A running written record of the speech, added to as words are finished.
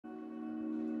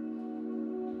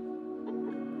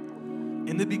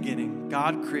In the beginning,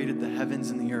 God created the heavens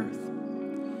and the earth,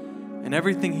 and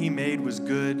everything he made was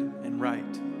good and right.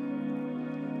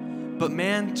 But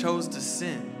man chose to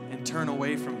sin and turn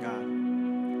away from God.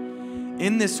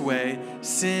 In this way,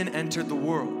 sin entered the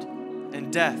world,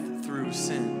 and death through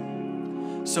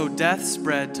sin. So death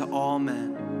spread to all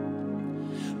men.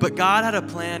 But God had a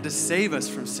plan to save us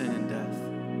from sin and death.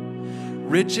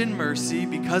 Rich in mercy,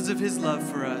 because of his love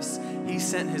for us, he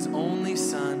sent his only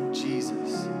Son,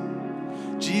 Jesus.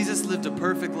 Jesus lived a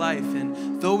perfect life,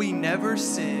 and though he never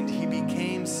sinned, he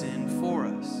became sin for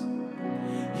us.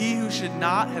 He who should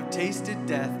not have tasted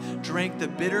death drank the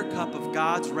bitter cup of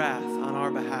God's wrath on our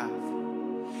behalf.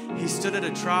 He stood at a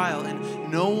trial,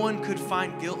 and no one could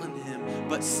find guilt in him,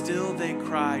 but still they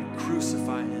cried,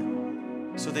 "Crucify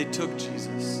him." So they took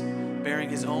Jesus, bearing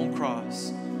his own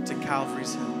cross, to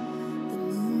Calvary's hill. The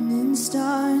moon and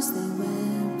stars, they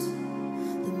wept.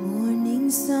 The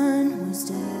morning sun was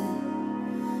dead.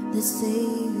 The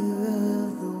Savior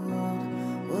of the world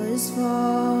was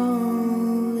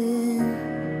fallen.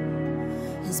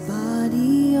 His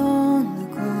body on the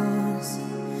cross,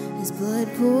 his blood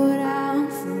poured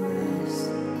out for us,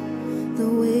 the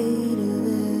weight of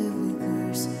every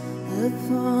curse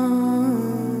upon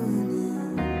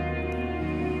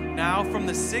him. Now from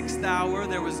the 6th hour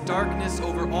there was darkness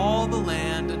over all the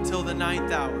land until the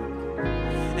 9th hour.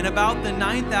 And about the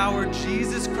 9th hour,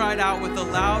 Jesus cried out with a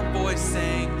loud voice,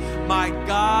 saying, my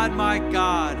God,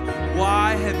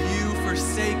 why have you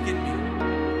forsaken me?"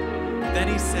 Then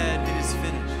he said, "It is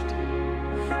finished."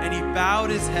 And he bowed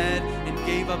his head and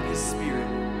gave up his spirit.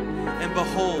 And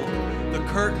behold, the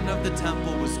curtain of the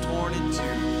temple was torn in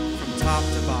two from top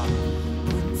to bottom.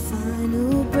 One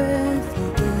final breath he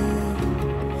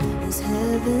gave, as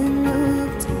heaven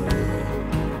looked away.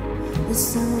 The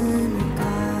Son of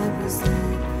God was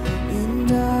there in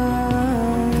darkness.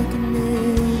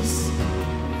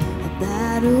 A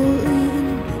battle in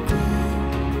the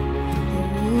grave, the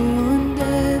war on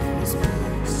death was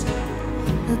past.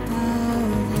 The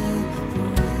power of hell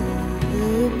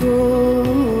forever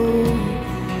broken.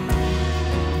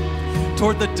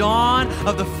 Toward the dawn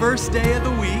of the first day of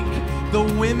the week, the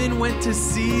women went to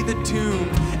see the tomb,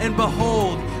 and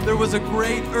behold, there was a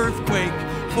great earthquake.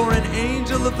 For an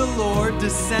angel of the Lord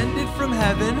descended from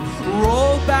heaven,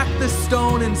 rolled back the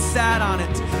stone, and sat on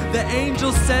it. The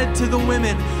angel said to the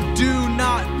women, "Do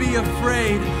not be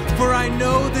afraid, for I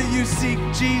know that you seek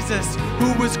Jesus,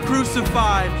 who was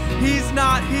crucified. He's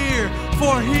not here,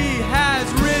 for he has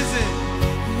risen."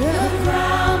 The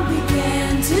ground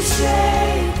began to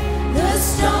shake, the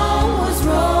stone was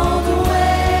rolled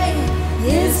away.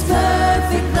 His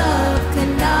perfect love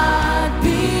cannot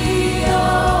be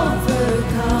overcome.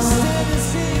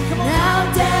 Now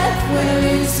death, where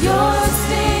is your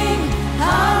sting?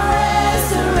 Our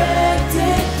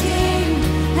resurrected King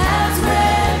has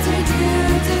rendered you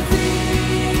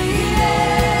defeated.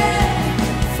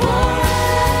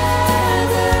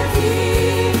 Forever he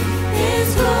is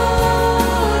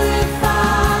glorified.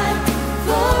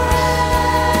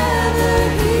 Forever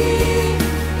he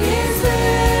is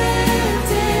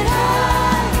lifted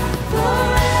high.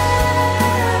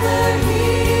 Forever he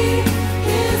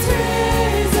is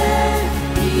risen.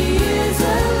 He is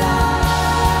alive.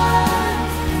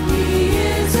 He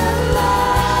is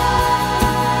alive.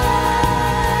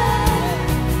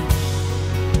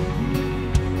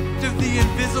 Of the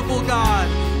invisible God,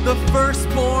 the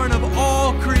firstborn of all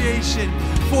creation.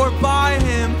 For by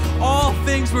him all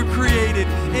things were created,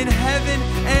 in heaven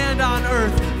and on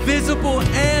earth, visible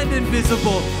and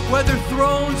invisible, whether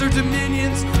thrones or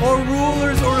dominions or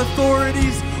rulers or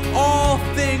authorities. All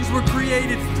things were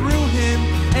created through him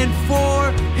and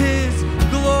for his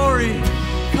glory.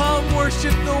 Come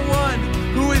worship the one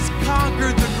who has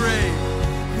conquered the grave.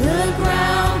 The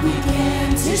ground began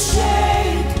to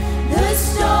shake, the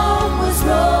stone was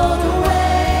rolled away.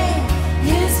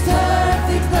 His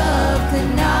perfect love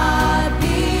could not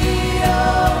be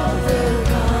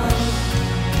overcome.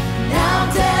 Now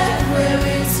death, where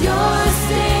is your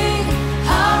sting?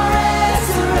 Our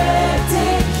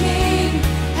resurrected King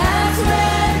has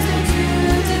rendered you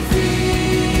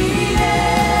defeated.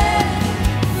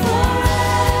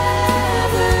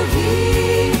 Forever he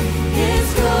is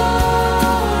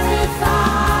glorified.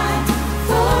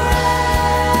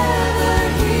 Forever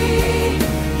he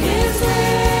is risen.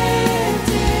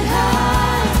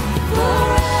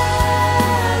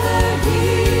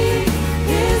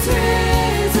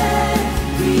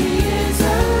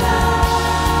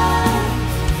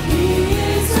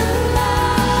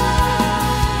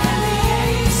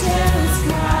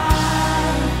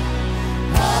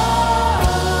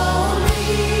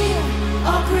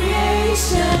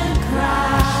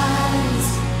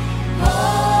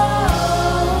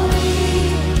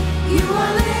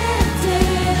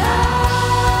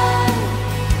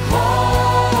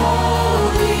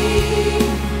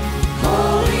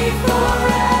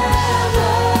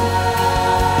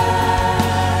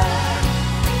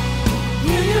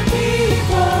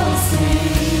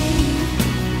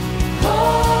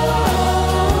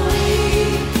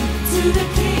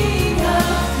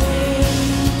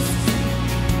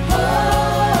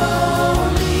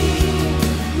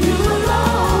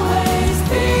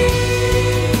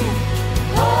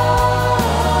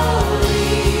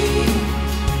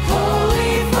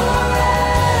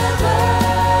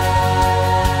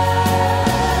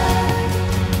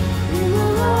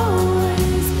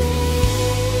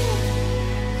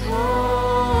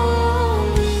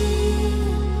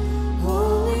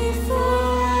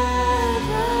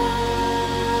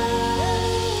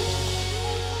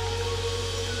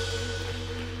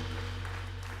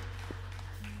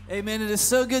 Amen. It is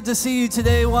so good to see you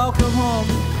today. Welcome home.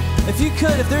 If you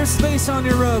could, if there's space on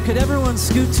your row, could everyone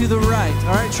scoot to the right?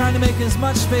 All right, trying to make as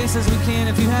much space as we can.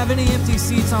 If you have any empty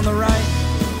seats on the right,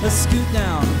 let's scoot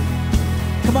down.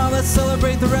 Come on, let's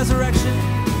celebrate the resurrection.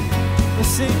 Let's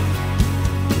sing.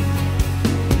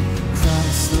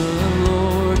 Christ the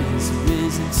Lord is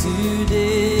risen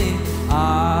today.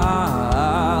 Hallelujah.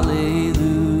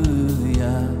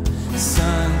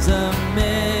 Sons of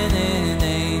men and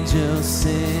angels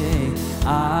sing.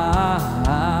 Hallelujah.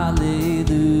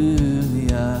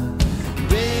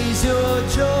 Raise your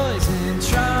joys and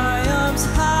triumphs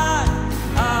high.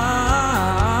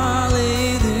 Hallelujah.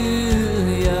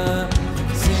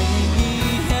 Sing ye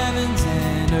heavens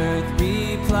and earth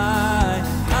reply.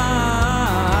 Hallelujah.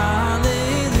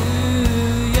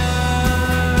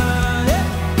 Yeah.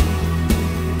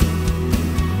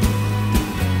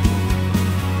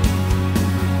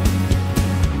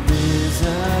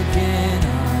 Risen again,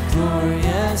 our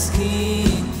glorious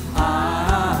King. Hallelujah.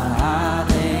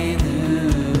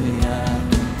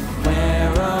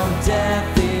 Where, oh,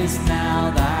 death is now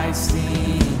thy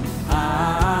sting.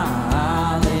 Hallelujah.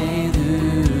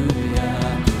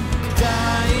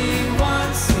 Dying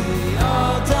once, he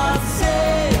all doth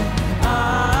say.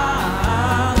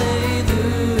 Hallelujah.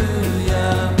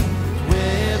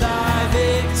 With thy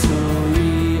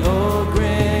victory, O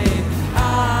grave.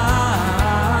 Hallelujah.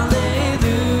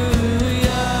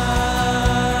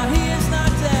 He is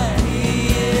not dead. He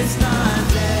is not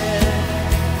dead.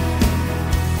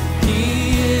 He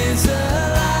is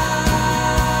alive.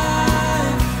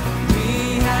 We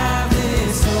have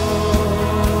this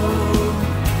hope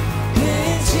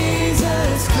in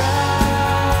Jesus Christ.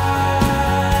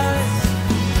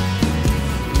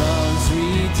 Love's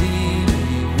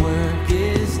redeeming work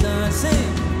is done.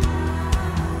 Sing.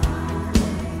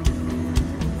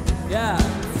 Yeah.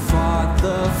 Fought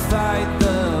the fight,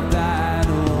 the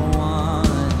battle won.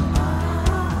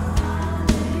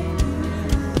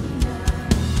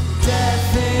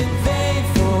 Death in vain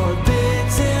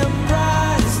forbids him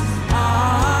rise.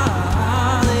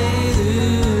 Hallelujah.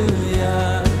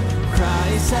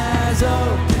 Christ has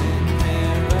opened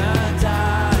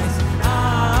paradise.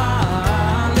 Hallelujah.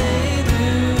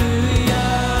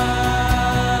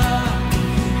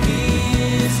 He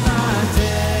is not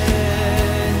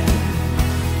dead.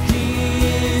 He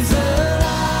is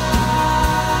alive.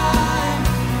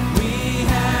 We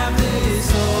have this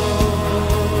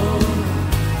hope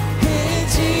in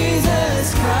Jesus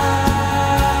Christ.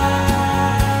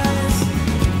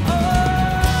 Oh.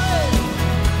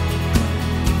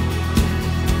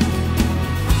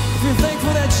 If you're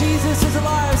thankful that Jesus is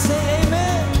alive, say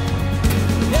amen.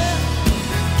 Yeah.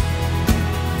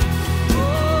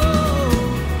 Oh.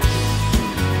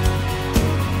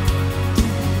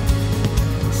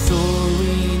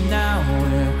 Soaring now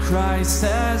where Christ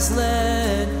has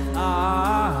led.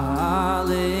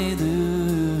 Hallelujah.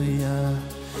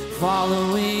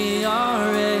 Following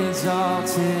our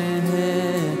exalted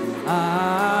head.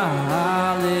 Hallelujah.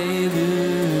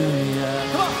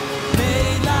 Come on.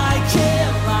 Made like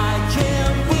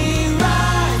him we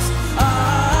rise.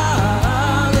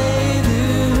 Hallelujah.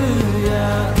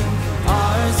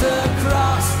 Ours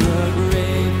across the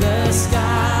grave, the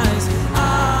skies.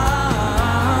 Hallelujah.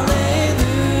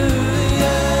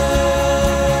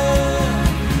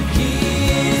 He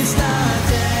is not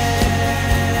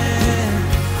dead.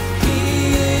 He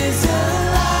is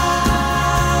alive.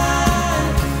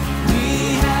 We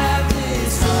have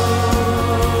this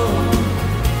hope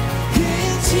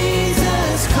in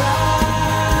Jesus Christ.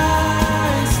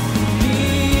 He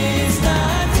is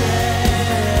not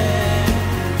dead.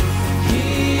 He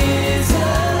is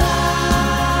alive.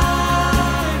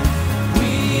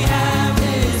 We have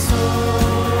this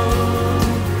hope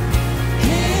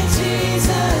in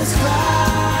Jesus Christ.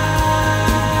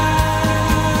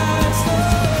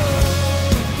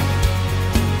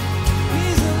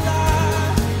 He's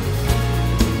alive.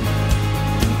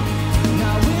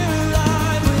 Now we're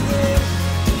alive with him.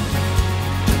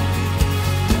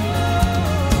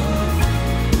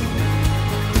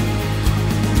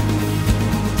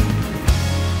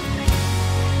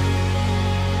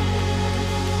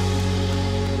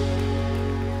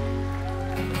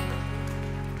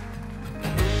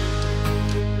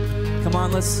 Come on,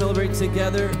 let's celebrate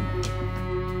together.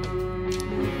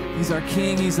 He's our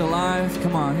King, He's alive.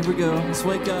 Come on, here we go. Let's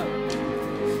wake up.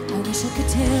 I wish I could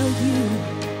tell you,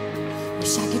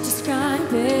 wish I could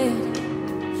describe it,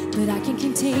 but I can't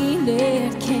contain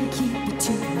it, can't keep it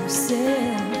to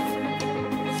myself.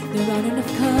 There aren't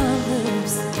enough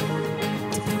colors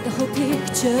to paint the whole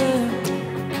picture,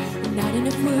 and not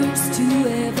enough words to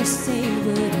ever say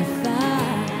what I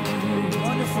find.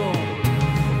 Wonderful.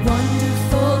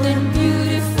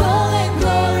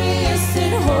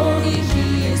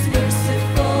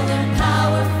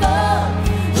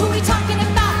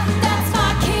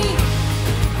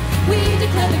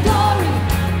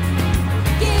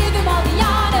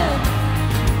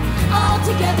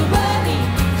 together worthy.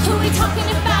 Who we talking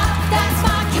about? That's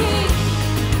my King.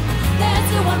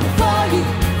 There's no one before you.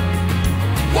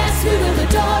 Yes, we will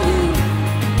adore you.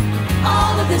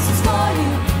 All of this is for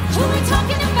you. Who we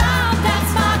talking about?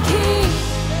 That's my King.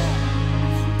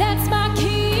 That's my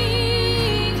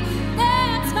King.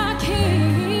 That's my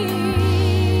King.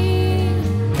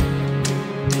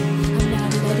 I'm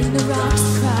not letting the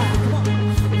rocks cry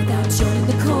without joining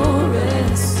the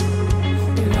chorus.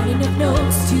 There aren't enough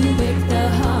notes to make the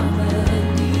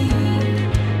harmony.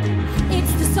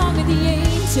 It's the song of the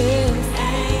angels.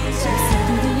 Sing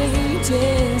through the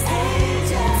ages.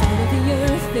 It's all of the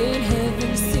earth and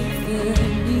heaven's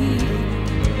symphony.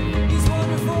 He's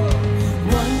wonderful.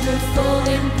 Wonderful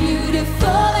and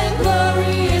beautiful and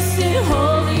glorious and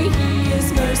holy. He is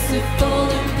merciful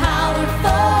and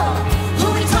powerful. Who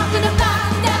we talking about?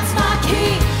 That's my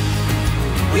King.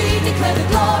 We declare the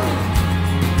glory.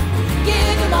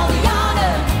 Give him all the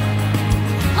honor.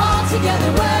 All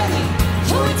together worthy.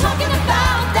 Who we talking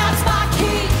about? That's my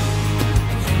King.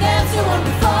 There's no one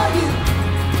before you.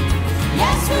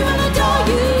 Yes, we will adore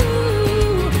you.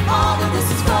 All of this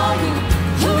is for you.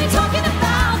 Who we talking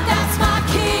about? That's my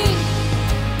King.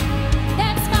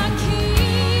 That's my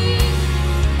King.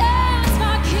 That's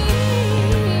my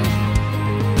King.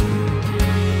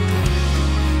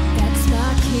 That's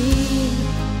my King.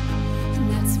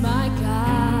 That's my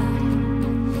God.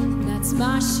 That's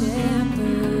my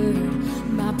shepherd,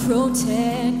 my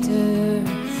protector.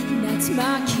 That's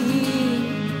my King.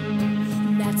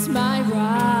 That's my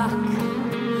rock.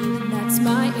 That's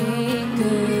my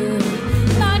anchor,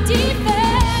 my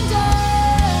defender.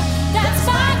 That's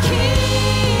my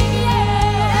King.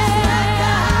 Yeah. That's my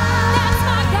God.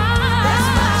 That's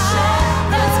my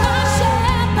shepherd. That's my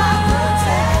shepherd. My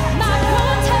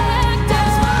protector.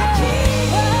 That's my King.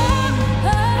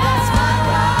 That's my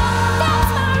rock.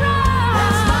 That's my rock.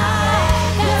 That's my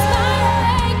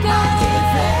anchor. My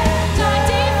defender. My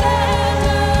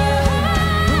defender.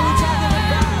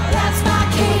 That's my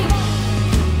King.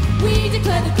 We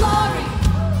declare the glory.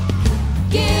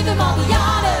 Give him all the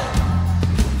honor.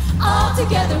 All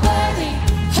together worthy.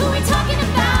 Who we talking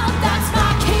about? That's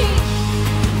my King.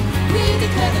 We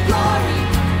declare the glory.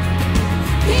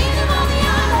 Give him all the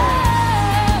honor.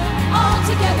 All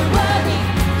together worthy.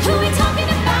 Who we talking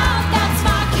about? That's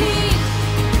my King.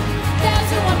 There's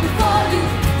no one before you.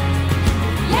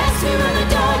 Yes, we will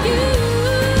adore you.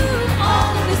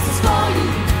 All of this is for you.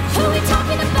 Who we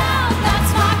talking about?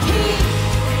 That's my King.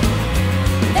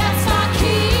 That's my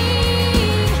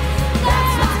King.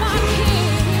 That's my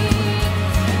King.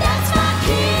 That's my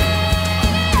King.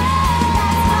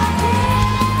 That's my King.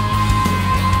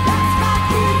 That's my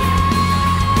King.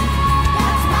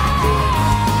 That's my King.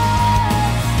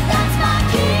 That's my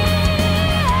King.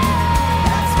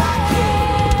 That's my King.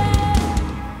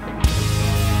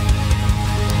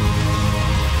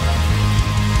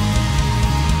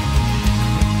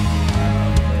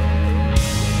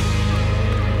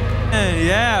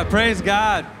 Yeah, praise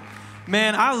God.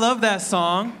 Man, I love that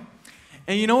song.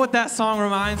 And you know what that song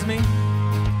reminds me?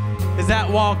 Is that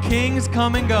while kings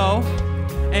come and go,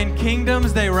 and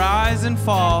kingdoms they rise and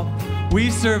fall, we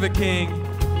serve a king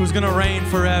who's going to reign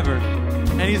forever.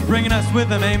 And he's bringing us with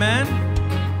him, amen?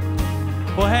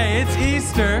 Well, hey, it's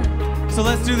Easter, so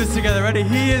let's do this together. Ready?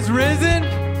 He is risen.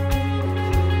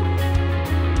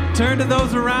 Turn to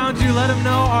those around you, let them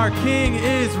know our king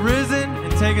is risen,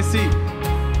 and take a seat.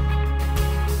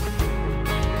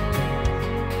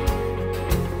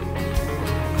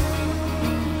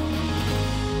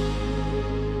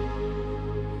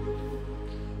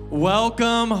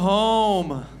 Welcome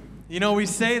home. You know, we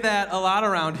say that a lot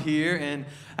around here, and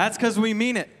that's because we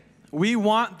mean it. We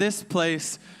want this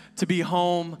place to be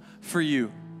home for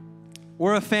you.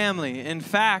 We're a family. In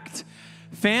fact,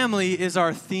 family is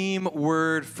our theme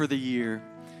word for the year.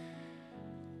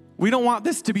 We don't want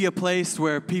this to be a place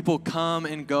where people come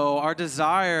and go. Our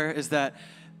desire is that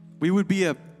we would be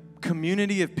a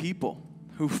community of people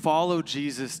who follow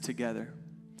Jesus together.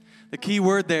 The key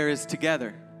word there is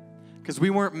together, because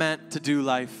we weren't meant to do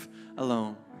life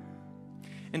alone.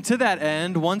 And to that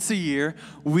end, once a year,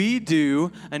 we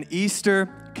do an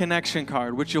Easter connection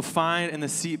card, which you'll find in the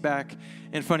seat back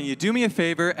in front of you. Do me a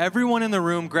favor, everyone in the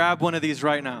room, grab one of these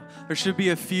right now. There should be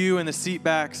a few in the seat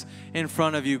backs in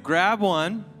front of you. Grab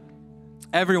one.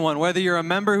 Everyone, whether you're a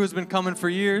member who's been coming for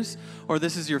years or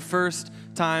this is your first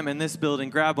time in this building,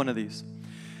 grab one of these.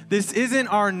 This isn't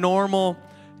our normal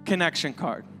connection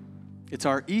card. It's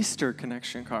our Easter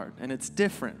connection card, and it's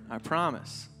different, I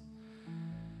promise.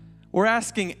 We're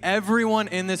asking everyone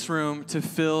in this room to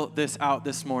fill this out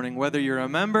this morning, whether you're a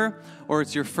member or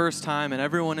it's your first time, and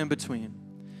everyone in between.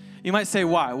 You might say,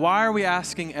 why? Why are we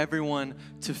asking everyone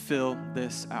to fill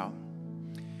this out?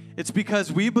 It's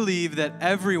because we believe that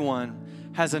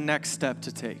everyone has a next step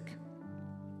to take.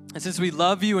 And since we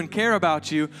love you and care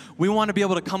about you, we want to be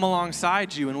able to come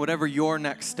alongside you in whatever your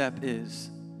next step is.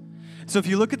 So if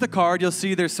you look at the card, you'll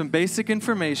see there's some basic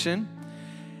information,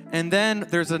 and then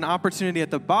there's an opportunity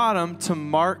at the bottom to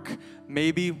mark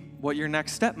maybe what your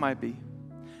next step might be.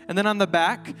 And then on the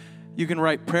back, you can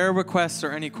write prayer requests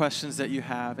or any questions that you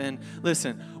have. And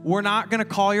listen, we're not going to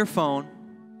call your phone.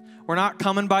 We're not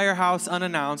coming by your house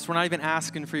unannounced. We're not even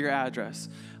asking for your address.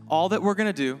 All that we're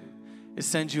going to do is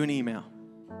send you an email.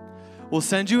 We'll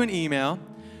send you an email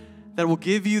that will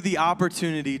give you the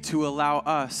opportunity to allow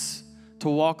us to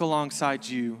walk alongside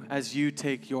you as you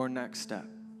take your next step.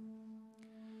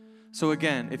 So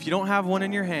again, if you don't have one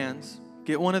in your hands,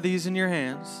 get one of these in your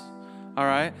hands. All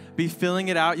right? Be filling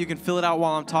it out. You can fill it out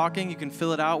while I'm talking. You can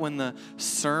fill it out when the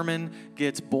sermon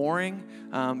gets boring.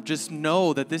 Just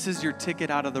know that this is your ticket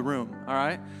out of the room. All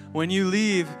right? When you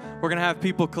leave, we're going to have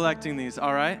people collecting these.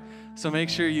 All right? So make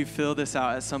sure you fill this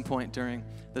out at some point during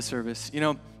the service. You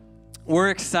know, we're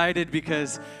excited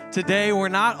because today we're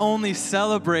not only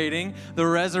celebrating the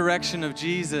resurrection of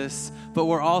Jesus, but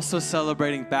we're also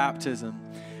celebrating baptism.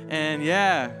 And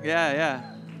yeah.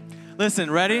 Listen,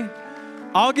 ready?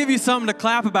 I'll give you something to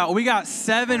clap about. We got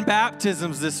 7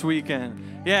 baptisms this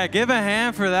weekend. Yeah, give a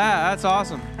hand for that. That's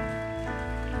awesome.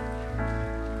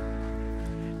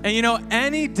 And you know,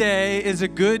 any day is a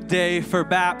good day for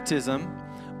baptism,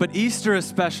 but Easter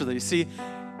especially. See,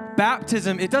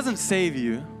 baptism, it doesn't save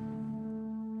you,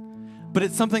 but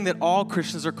it's something that all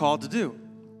Christians are called to do.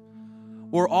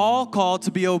 We're all called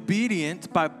to be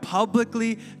obedient by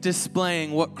publicly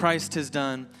displaying what Christ has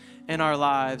done in our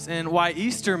lives. And why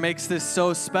Easter makes this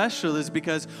so special is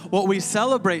because what we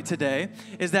celebrate today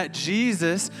is that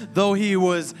Jesus, though he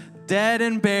was dead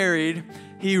and buried,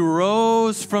 he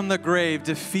rose from the grave,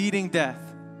 defeating death.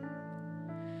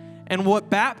 And what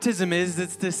baptism is,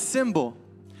 it's this symbol.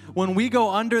 When we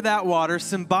go under that water,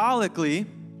 symbolically,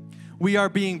 we are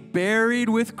being buried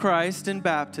with Christ in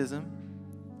baptism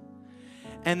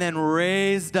and then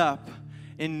raised up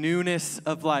in newness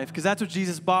of life. Because that's what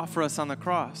Jesus bought for us on the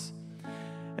cross,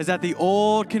 is that the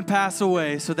old can pass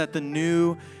away so that the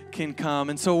new can come.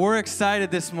 And so we're excited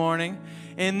this morning.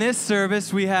 In this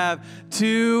service, we have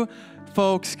 2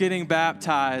 folks getting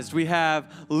baptized. We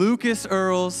have Lucas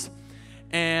Earls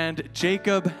and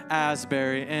Jacob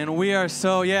Asbury. And we are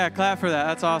so, clap for that.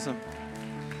 That's awesome.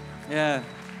 Yeah.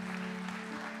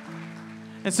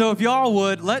 And so if y'all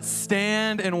would, let's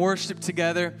stand and worship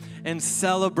together and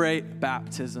celebrate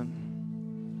baptism.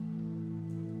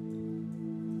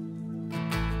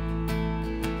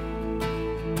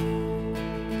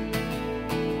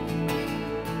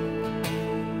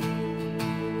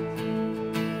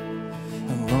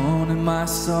 Alone in my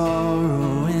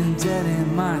sorrow and dead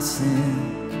in my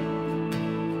sin,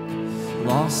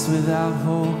 lost without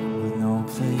hope with no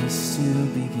place to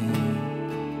begin.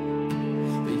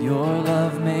 But your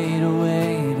love made a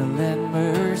way to let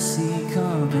mercy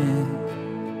come in.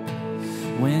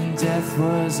 When death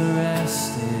was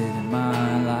arrested and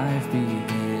my life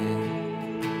began,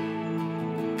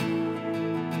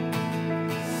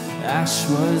 ash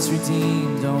was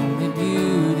redeemed, only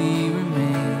beauty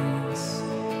remains.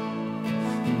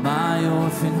 My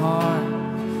orphan heart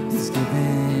is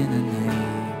given a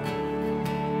name.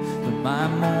 But my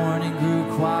mourning grew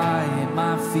quiet,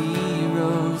 my feet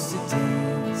rose to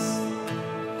dance.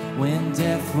 When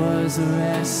death was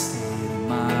arrested and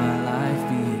my life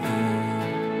began.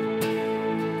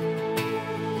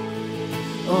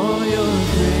 Oh, your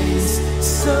grace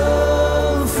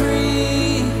so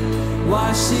free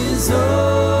washes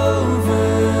over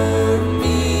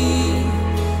me.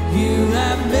 You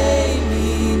have made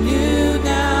me new,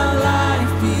 now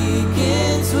life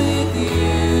begins with you.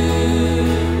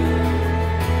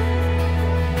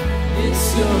 It's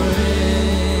your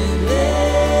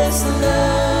endless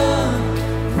love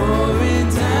pouring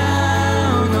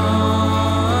down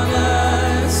on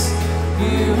us.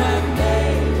 You have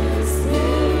made us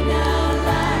new, now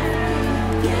life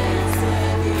begins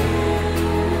with you.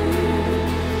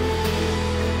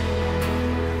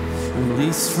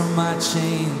 Released from my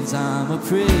chains, I'm a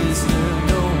prisoner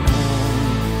no more.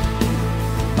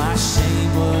 My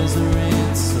shame was a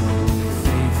ransom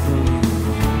faithfully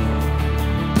bore.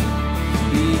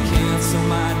 He canceled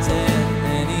my debt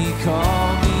and he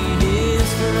called me his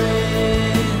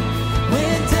friend.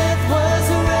 When death was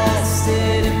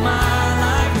arrested and my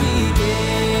life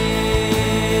began.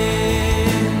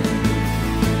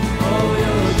 Oh,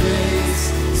 your grace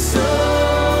so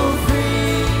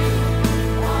free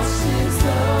washes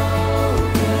over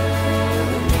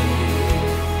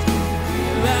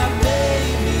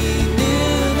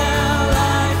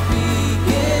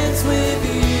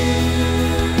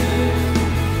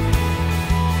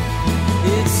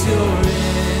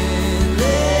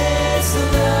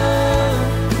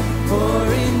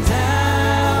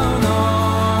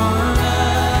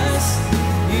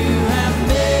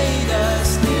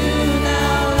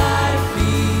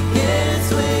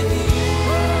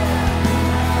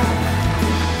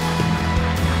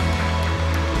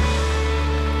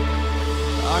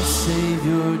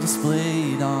Savior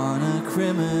displayed on a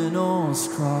criminal's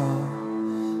cross.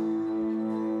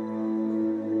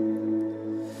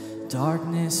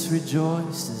 Darkness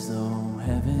rejoiced as though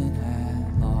heaven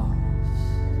had lost.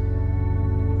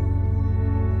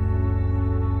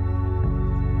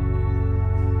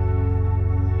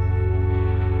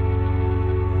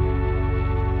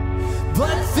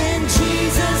 But then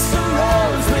Jesus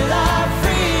arose with our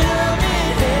freedom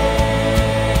in hand.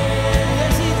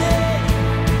 Yes, he did.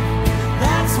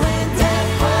 That's when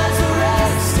death was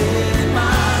arrested and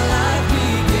my life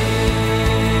began.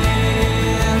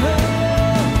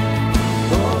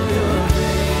 Oh, your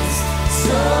grace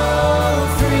so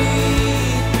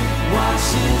free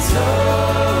washes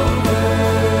over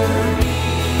me.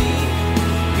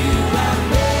 You have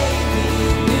made me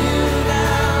new,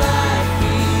 now life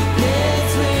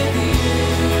begins with you.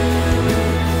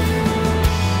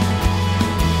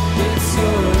 It's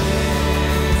your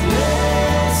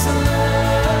endless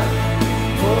love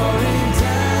pouring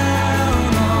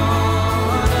down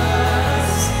on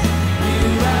us. You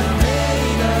have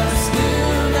made us new,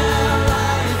 now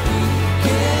life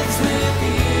begins with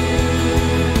you.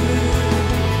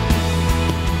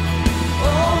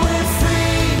 Oh, we're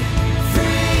free,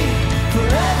 free,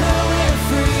 forever we're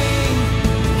free.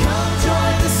 Come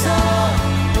join the song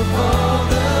of all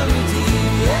the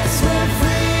redeemed. Yes, we're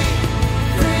free,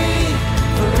 free,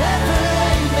 forever,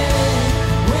 amen.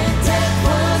 When death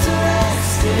was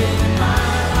arrested, my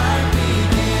life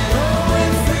began. Oh,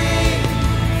 we're free,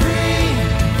 free,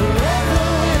 forever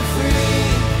we're free.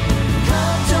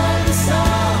 Come join the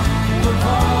song of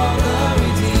all the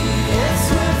redeemed. Yes,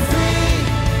 we're free,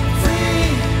 free,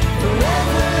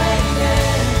 forever,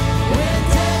 amen. When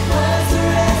death was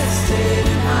arrested,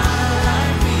 my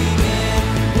life began.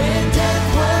 When death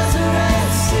was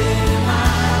arrested,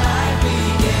 my life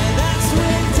began. That's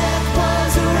when death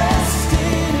was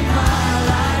arrested, my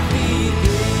life began.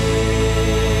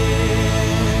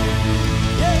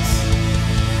 Yes.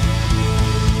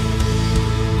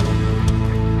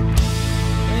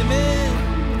 Amen.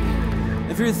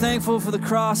 If you're thankful for the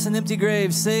cross and empty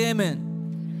grave, say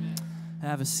amen.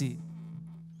 Have a seat.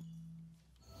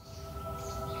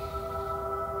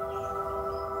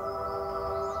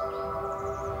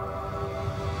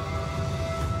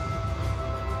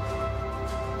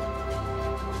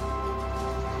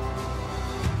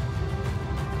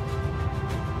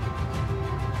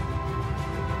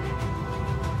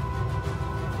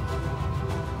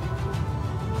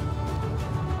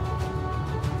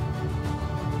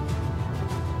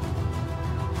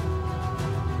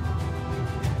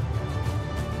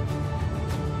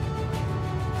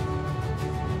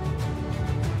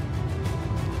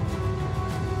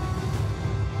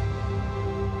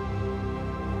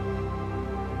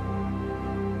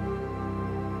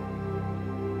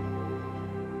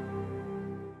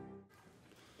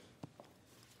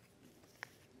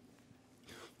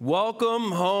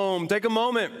 Welcome home. Take a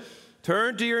moment.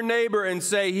 Turn to your neighbor and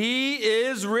say, He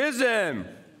is risen.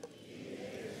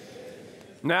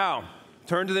 Now,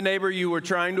 turn to the neighbor you were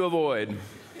trying to avoid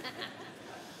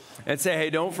and say,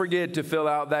 hey, don't forget to fill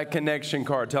out that connection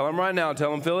card. Tell them right now. Tell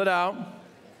them fill it out.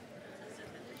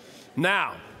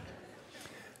 Now,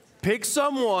 pick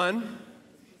someone,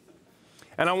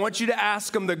 and I want you to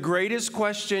ask them the greatest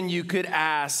question you could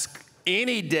ask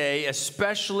any day,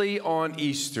 especially on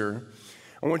Easter.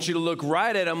 I want you to look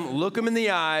right at them, look them in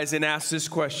the eyes, and ask this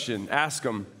question. Ask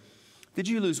them, did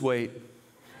you lose weight?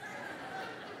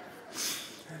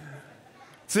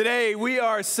 Today, we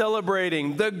are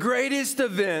celebrating the greatest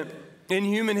event in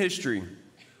human history,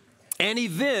 an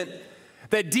event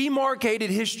that demarcated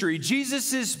history,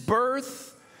 Jesus'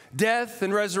 birth, death,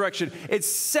 and resurrection. It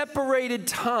separated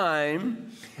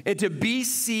time into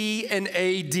BC and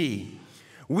AD.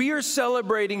 We are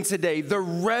celebrating today the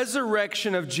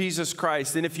resurrection of Jesus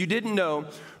Christ. And if you didn't know,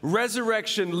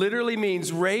 resurrection literally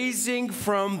means raising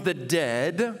from the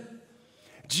dead.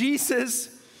 Jesus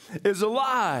is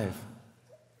alive.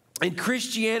 And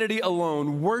Christianity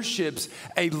alone worships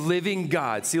a living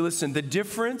God. See, listen, the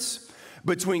difference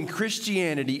between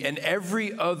Christianity and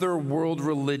every other world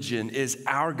religion is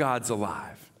our God's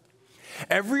alive.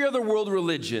 Every other world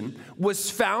religion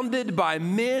was founded by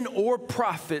men or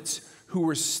prophets who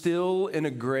are still in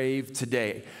a grave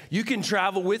today. You can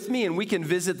travel with me and we can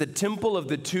visit the Temple of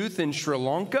the Tooth in Sri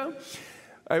Lanka,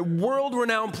 a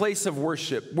world-renowned place of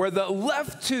worship where the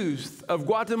left tooth of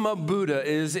Gautama Buddha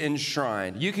is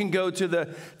enshrined. You can go to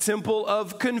the Temple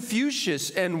of Confucius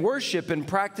and worship and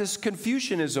practice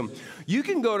Confucianism. You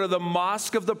can go to the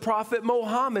Mosque of the Prophet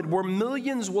Muhammad, where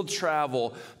millions will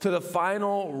travel to the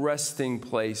final resting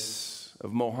place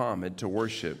of Muhammad to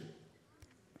worship.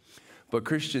 But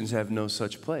Christians have no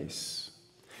such place.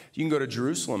 You can go to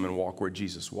Jerusalem and walk where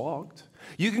Jesus walked.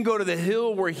 You can go to the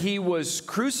hill where he was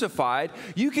crucified.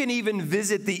 You can even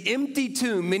visit the empty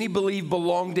tomb many believe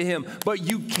belonged to him, but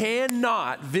you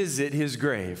cannot visit his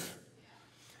grave.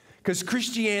 Because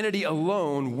Christianity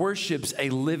alone worships a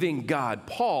living God.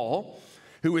 Paul,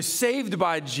 who was saved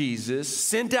by Jesus,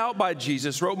 sent out by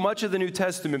Jesus, wrote much of the New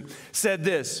Testament, said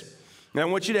this. Now I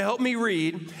want you to help me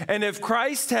read. And if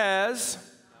Christ has,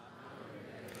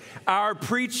 our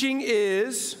preaching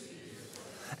is,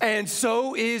 and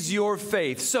so is your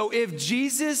faith. So if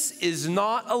Jesus is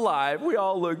not alive, we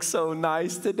all look so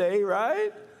nice today,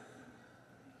 right?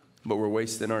 But we're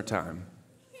wasting our time.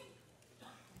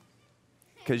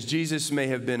 Because Jesus may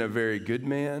have been a very good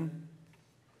man,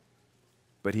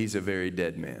 but he's a very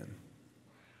dead man.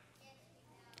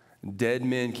 Dead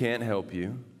men can't help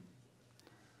you,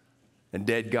 and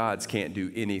dead gods can't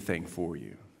do anything for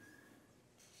you.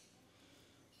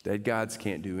 Dead gods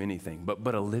can't do anything,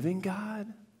 but a living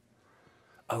God?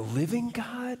 A living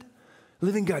God?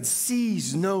 Living God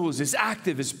sees, knows, is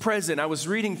active, is present. I was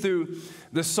reading through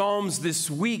the Psalms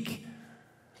this week,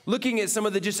 looking at some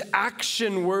of the just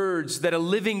action words that a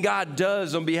living God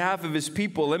does on behalf of his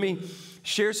people. Let me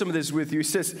share some of this with you. He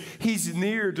says, he's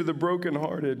near to the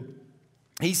brokenhearted.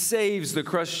 He saves the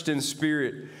crushed in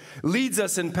spirit, leads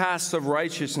us in paths of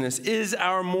righteousness, is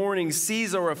our mourning,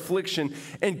 sees our affliction,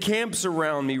 encamps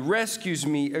around me, rescues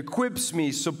me, equips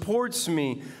me, supports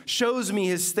me, shows me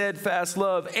his steadfast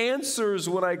love, answers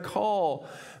when I call,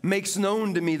 makes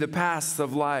known to me the paths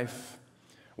of life,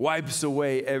 wipes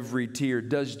away every tear,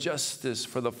 does justice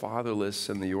for the fatherless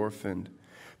and the orphaned,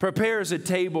 prepares a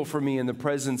table for me in the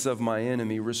presence of my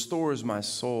enemy, restores my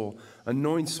soul,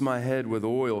 anoints my head with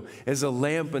oil, is a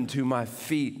lamp unto my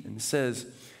feet, and says,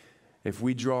 if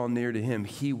we draw near to him,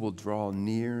 he will draw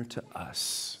near to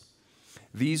us.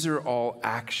 These are all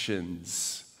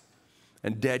actions,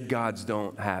 and dead gods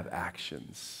don't have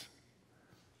actions.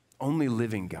 Only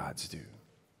living gods do.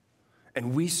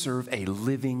 And we serve a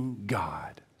living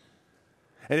God.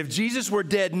 And if Jesus were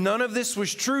dead, none of this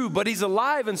was true, but he's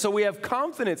alive, and so we have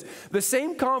confidence. The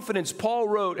same confidence Paul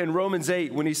wrote in Romans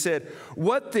 8 when he said,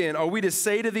 what then are we to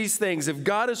say to these things? If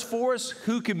God is for us,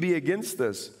 who can be against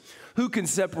us? Who can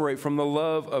separate from the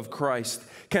love of Christ?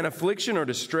 Can affliction or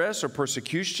distress or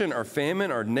persecution or famine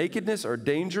or nakedness or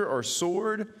danger or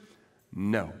sword?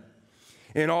 No.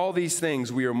 In all these things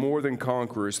we are more than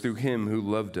conquerors through him who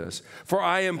loved us. For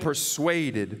I am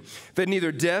persuaded that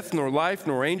neither death, nor life,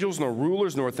 nor angels, nor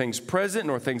rulers, nor things present,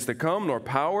 nor things to come, nor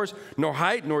powers, nor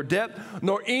height, nor depth,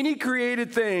 nor any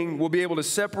created thing will be able to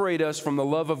separate us from the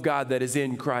love of God that is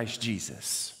in Christ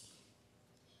Jesus.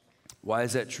 Why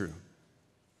is that true?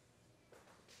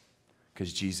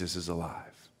 Because Jesus is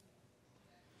alive.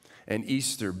 And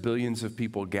Easter, billions of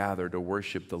people gather to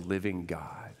worship the living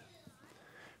God,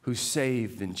 who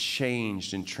saved and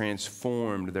changed and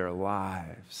transformed their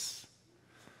lives.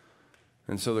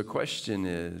 And so the question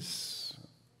is,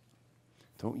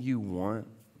 don't you want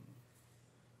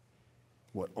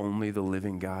what only the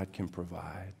living God can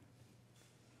provide?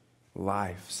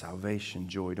 Life, salvation,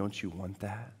 joy. Don't you want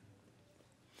that?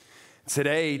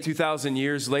 Today, 2,000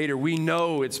 years later, we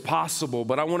know it's possible,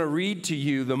 but I want to read to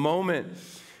you the moment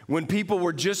when people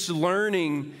were just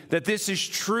learning that this is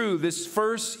true, this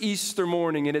first Easter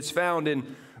morning, and it's found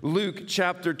in Luke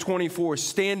chapter 24.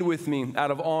 Stand with me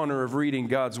out of honor of reading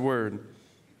God's word.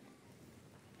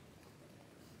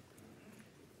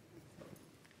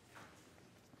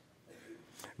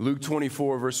 Luke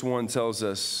 24 verse 1 tells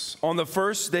us, on the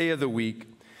first day of the week,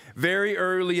 very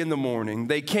early in the morning,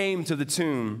 they came to the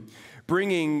tomb,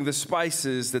 bringing the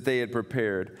spices that they had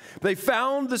prepared. They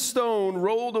found the stone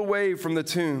rolled away from the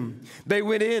tomb. They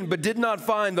went in, but did not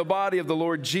find the body of the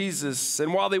Lord Jesus.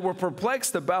 And while they were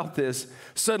perplexed about this,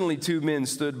 suddenly two men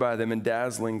stood by them in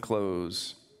dazzling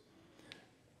clothes.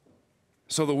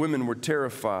 So the women were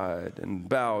terrified and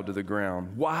bowed to the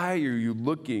ground. Why are you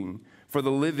looking for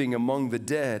the living among the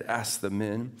dead? Asked the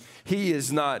men. He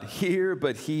is not here,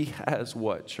 but he has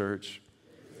what, church?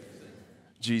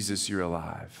 Jesus, you're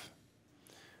alive.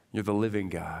 You're the living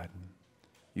God.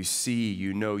 You see,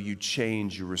 you know, you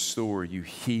change, you restore, you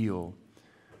heal.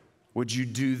 Would you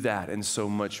do that and so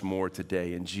much more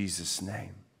today in Jesus'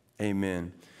 name?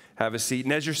 Amen. Have a seat.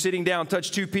 And as you're sitting down,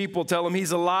 touch two people. Tell them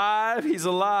he's alive. He's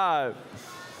alive.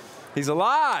 He's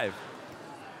alive.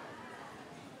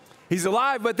 He's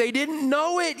alive, but they didn't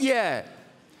know it yet.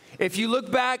 If you look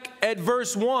back at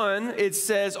verse 1, it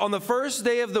says, on the first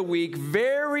day of the week,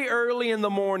 very early in the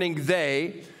morning,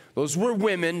 those were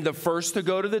women, the first to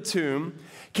go to the tomb,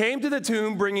 came to the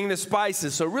tomb bringing the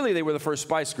spices. So really, they were the first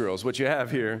Spice Girls, what you have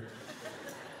here.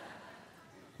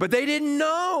 But they didn't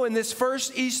know, and this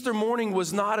first Easter morning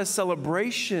was not a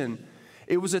celebration.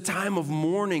 It was a time of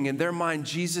mourning. In their mind,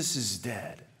 Jesus is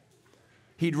dead.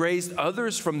 He'd raised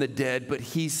others from the dead, but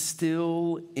he's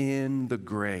still in the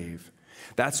grave.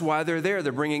 That's why they're there.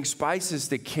 They're bringing spices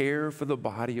to care for the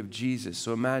body of Jesus.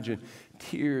 So imagine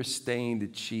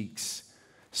tear-stained cheeks,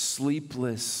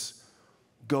 sleepless,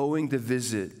 going to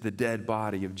visit the dead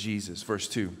body of Jesus. Verse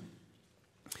 2.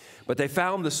 But they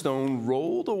found the stone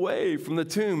rolled away from the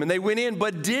tomb, and they went in,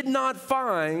 but did not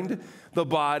find the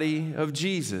body of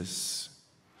Jesus.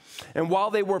 And while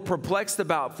they were perplexed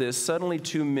about this, suddenly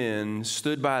two men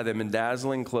stood by them in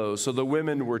dazzling clothes. So the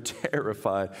women were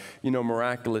terrified. You know,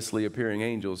 miraculously appearing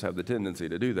angels have the tendency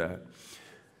to do that.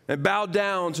 And bowed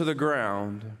down to the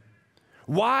ground.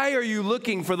 Why are you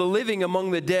looking for the living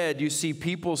among the dead? You see,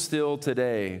 people still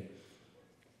today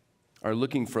are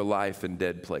looking for life in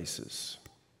dead places.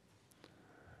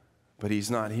 But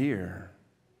he's not here,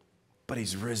 but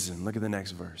he's risen. Look at the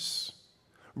next verse.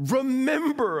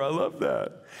 Remember, I love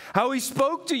that, how he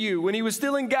spoke to you when he was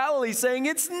still in Galilee, saying,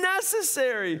 it's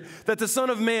necessary that the Son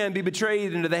of Man be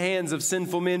betrayed into the hands of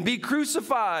sinful men, be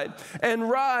crucified, and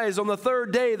rise on the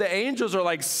third day. The angels are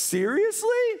like, seriously?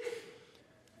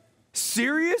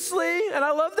 Seriously? And I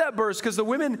love that verse because the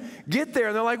women get there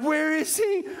and they're like, where is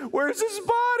he? Where's his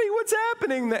body? What's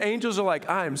happening? The angels are like,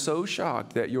 I am so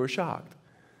shocked that you're shocked.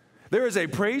 There is a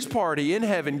praise party in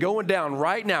heaven going down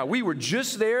right now. We were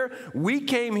just there. We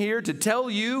came here to tell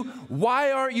you,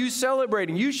 why aren't you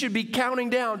celebrating? You should be counting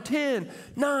down 10,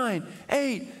 9,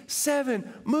 8,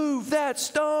 7, move that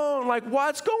stone. Like,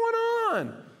 what's going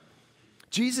on?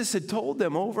 Jesus had told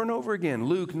them over and over again,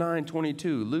 Luke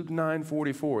 9:22, Luke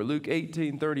 9:44, Luke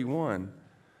 18:31.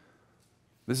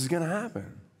 This is going to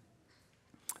happen.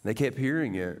 They kept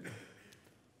hearing it,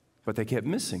 but they kept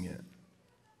missing it.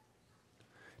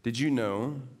 Did you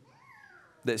know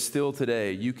that still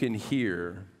today you can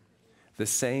hear the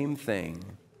same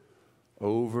thing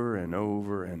over and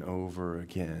over and over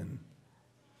again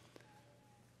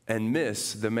and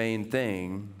miss the main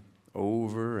thing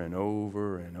over and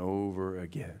over and over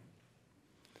again?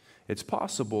 It's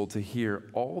possible to hear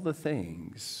all the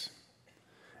things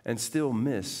and still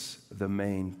miss the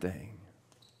main thing.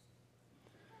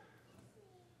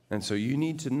 And so you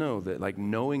need to know that, like,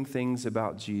 knowing things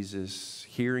about Jesus,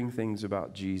 hearing things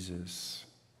about Jesus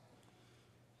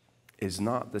is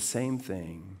not the same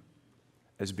thing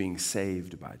as being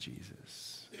saved by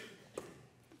Jesus.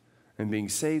 And being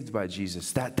saved by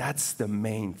Jesus, that's the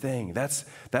main thing. That's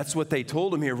what they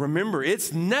told him here. Remember,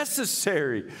 it's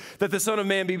necessary that the Son of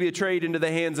Man be betrayed into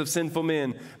the hands of sinful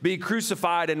men, be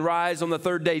crucified and rise on the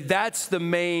third day. That's the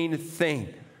main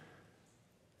thing.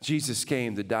 Jesus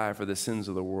came to die for the sins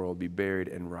of the world, be buried,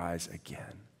 and rise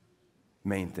again.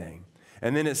 Main thing.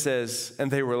 And then it says,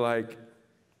 and they were like,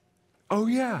 oh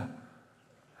yeah,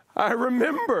 I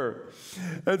remember.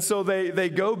 And so they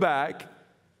go back.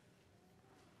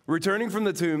 Returning from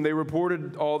the tomb, they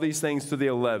reported all these things to the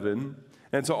 11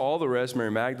 and to all the rest. Mary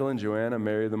Magdalene, Joanna,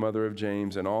 Mary, the mother of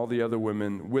James, and all the other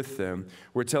women with them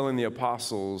were telling the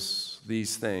apostles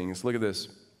these things. Look at this.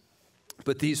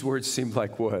 But these words seemed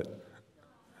like what?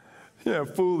 Yeah,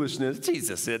 foolishness.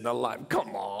 Jesus isn't alive. Come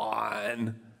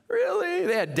on. Really?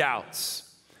 They had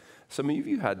doubts. Some of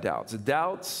you had doubts.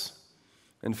 Doubts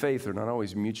and faith are not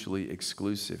always mutually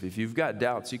exclusive. If you've got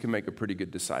doubts, you can make a pretty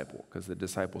good disciple because the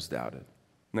disciples doubted.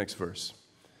 Next verse.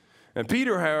 And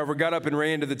Peter, however, got up and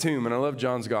ran to the tomb. And I love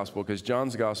John's gospel because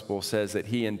John's gospel says that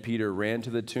he and Peter ran to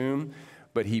the tomb,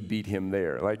 but he beat him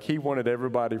there. Like, he wanted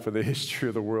everybody for the history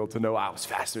of the world to know I was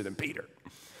faster than Peter.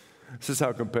 This is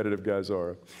how competitive guys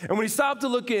are. And when he stopped to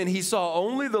look in, he saw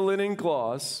only the linen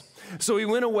cloths. So he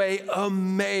went away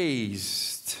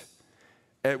amazed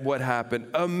at what happened.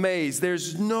 Amazed.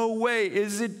 There's no way.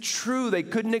 Is it true? They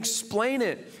couldn't explain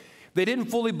it. They didn't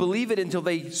fully believe it until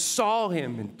they saw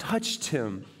him and touched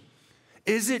him.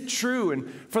 Is it true? And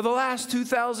for the last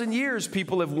 2,000 years,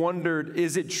 people have wondered,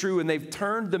 is it true? And they've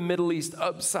turned the Middle East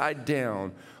upside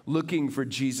down looking for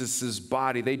Jesus'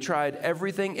 body. They tried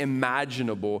everything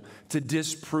imaginable to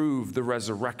disprove the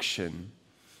resurrection,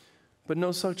 but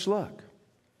no such luck.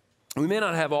 We may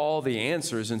not have all the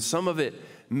answers, and some of it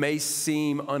may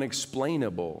seem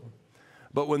unexplainable,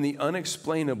 but when the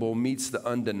unexplainable meets the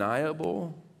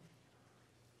undeniable,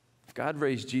 if God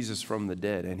raised Jesus from the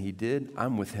dead, and he did,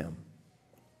 I'm with him.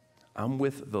 I'm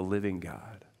with the living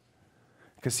God.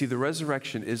 Because see, the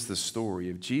resurrection is the story.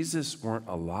 If Jesus weren't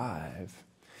alive,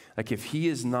 like if he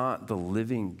is not the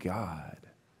living God,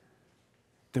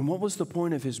 then what was the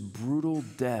point of his brutal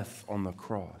death on the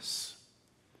cross?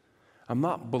 I'm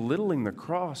not belittling the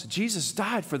cross. Jesus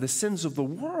died for the sins of the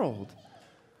world.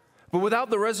 But without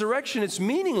the resurrection, it's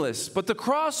meaningless. But the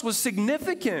cross was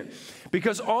significant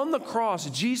because on the cross,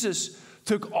 Jesus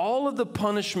took all of the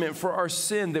punishment for our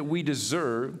sin that we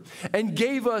deserve and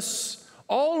gave us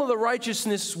all of the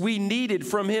righteousness we needed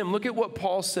from him. Look at what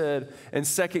Paul said in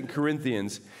 2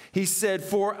 Corinthians. He said,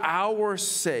 for our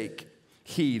sake,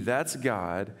 he, that's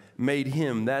God, made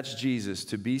him, that's Jesus,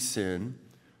 to be sin,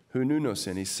 who knew no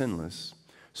sin. He's sinless.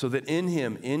 So that in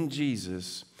him, in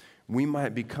Jesus, we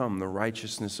might become the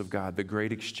righteousness of God, the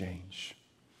great exchange.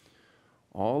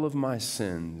 All of my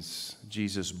sins,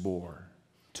 Jesus bore,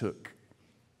 took,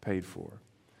 paid for.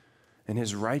 And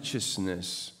his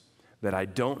righteousness that I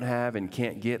don't have and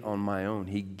can't get on my own,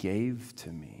 he gave to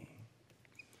me.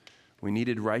 We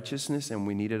needed righteousness and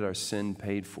we needed our sin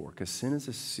paid for because sin is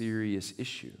a serious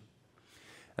issue.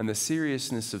 And the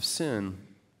seriousness of sin,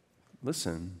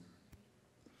 listen,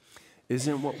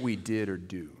 isn't what we did or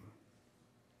do.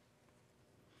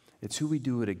 It's who we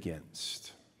do it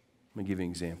against. Let me give you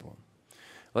an example.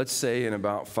 Let's say in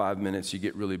about 5 minutes you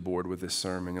get really bored with this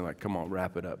sermon. You're like, come on,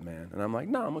 wrap it up, man. And I'm like,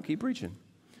 no, I'm going to keep preaching.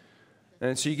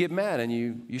 And so you get mad and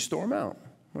you storm out.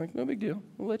 I'm like, no big deal.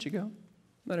 We'll let you go.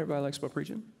 Not everybody likes my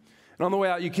preaching. And on the way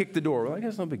out, you kick the door. We're like,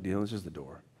 that's no big deal. It's just the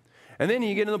door. And then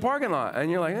you get in the parking lot and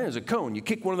you're like, hey, there's a cone. You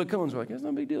kick one of the cones. We're like, that's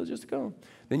no big deal. It's just a cone.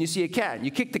 Then you see a cat and you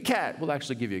kick the cat. We'll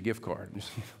actually give you a gift card.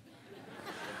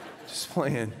 Just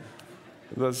playing.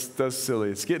 That's silly.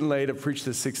 It's getting late. I've preached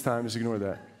this 6 times. Ignore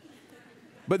that.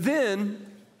 But then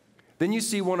you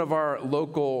see one of our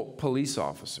local police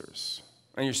officers,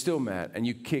 and you're still mad, and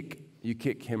you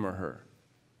kick him or her.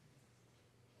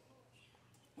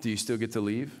 Do you still get to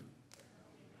leave?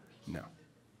 No.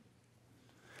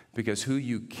 Because who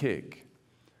you kick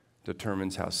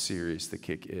determines how serious the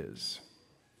kick is.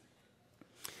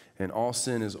 And all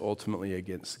sin is ultimately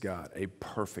against God, a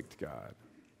perfect God.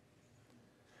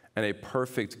 And a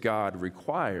perfect God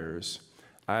requires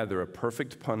either a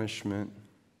perfect punishment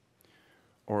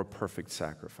or a perfect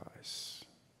sacrifice.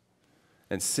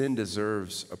 And sin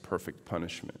deserves a perfect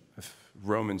punishment.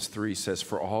 Romans 3 says,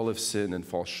 for all have sinned and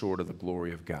fall short of the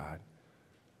glory of God.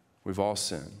 We've all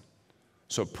sinned.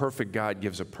 So a perfect God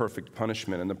gives a perfect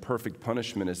punishment, and the perfect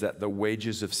punishment is that the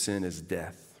wages of sin is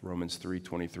death. Romans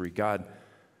 3:23. God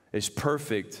is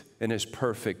perfect in his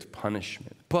perfect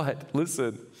punishment. But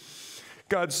listen,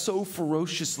 God so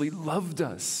ferociously loved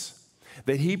us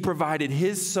that he provided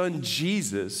his son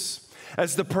Jesus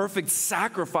as the perfect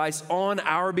sacrifice on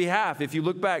our behalf. If you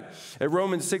look back at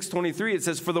Romans 6:23, it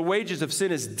says, for the wages of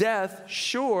sin is death,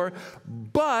 sure,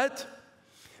 but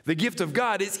the gift of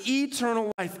God is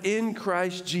eternal life in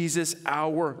Christ Jesus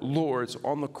our Lord. So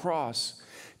on the cross,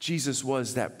 Jesus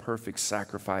was that perfect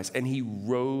sacrifice, and he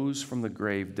rose from the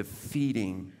grave,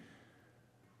 defeating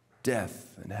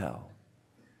death and hell.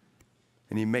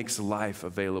 And he makes life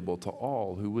available to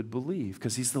all who would believe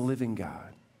because he's the living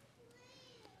God.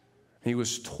 He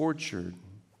was tortured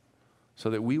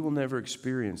so that we will never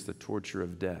experience the torture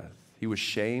of death. He was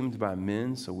shamed by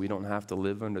men so we don't have to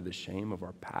live under the shame of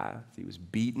our path. He was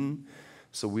beaten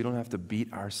so we don't have to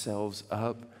beat ourselves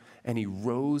up. And he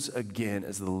rose again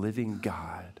as the living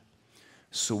God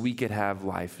so we could have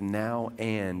life now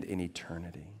and in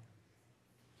eternity.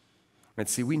 And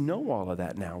see, we know all of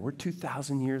that now. We're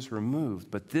 2,000 years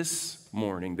removed. But this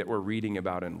morning that we're reading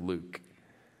about in Luke,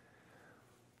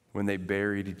 when they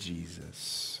buried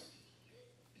Jesus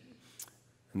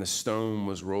and the stone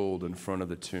was rolled in front of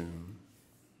the tomb,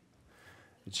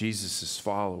 Jesus'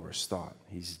 followers thought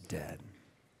he's dead.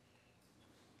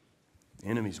 The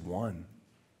enemy's won.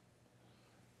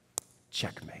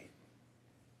 Checkmate.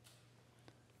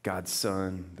 God's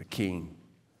son, the king,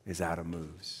 is out of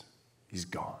moves. He's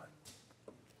gone.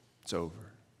 It's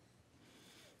over.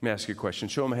 Let me ask you a question.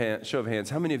 Show of hands.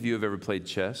 How many of you have ever played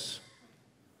chess?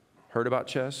 Heard about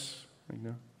chess?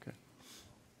 No? Okay.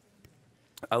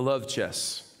 I love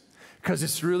chess because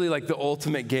it's really like the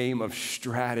ultimate game of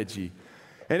strategy.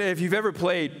 And if you've ever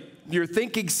played, you're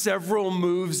thinking several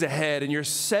moves ahead and you're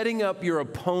setting up your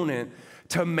opponent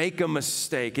to make a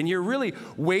mistake. And you're really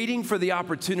waiting for the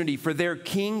opportunity for their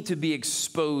king to be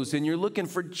exposed. And you're looking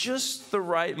for just the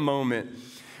right moment.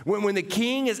 When the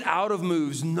king is out of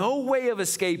moves, no way of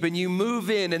escape, and you move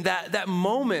in, and that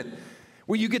moment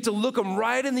where you get to look them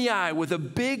right in the eye with a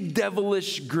big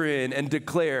devilish grin and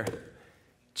declare,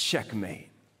 checkmate,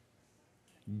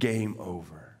 game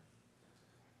over.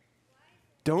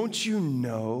 Don't you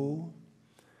know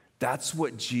that's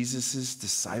what Jesus'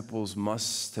 disciples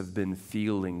must have been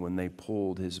feeling when they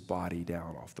pulled his body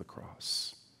down off the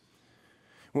cross?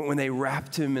 When they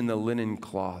wrapped him in the linen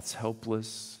cloths,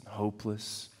 helpless and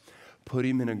hopeless, put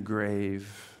him in a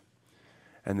grave,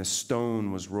 and the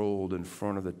stone was rolled in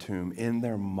front of the tomb, in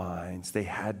their minds, they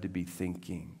had to be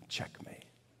thinking, checkmate.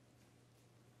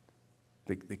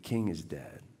 The king is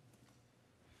dead.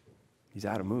 He's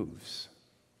out of moves.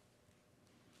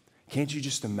 Can't you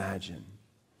just imagine,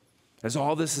 as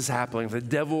all this is happening, the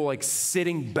devil like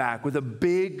sitting back with a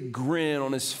big grin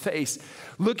on his face,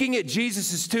 looking at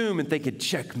Jesus' tomb and thinking,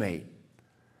 checkmate.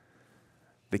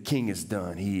 The king is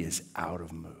done. He is out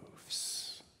of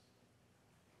moves.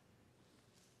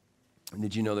 And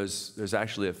did you know there's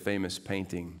actually a famous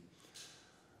painting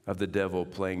of the devil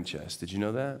playing chess? Did you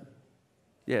know that?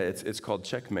 Yeah, it's called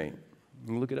Checkmate. You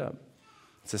can look it up.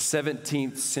 It's a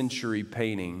 17th century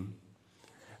painting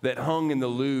that hung in the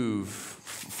Louvre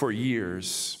for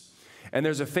years. And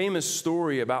there's a famous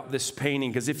story about this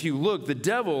painting, because if you look, the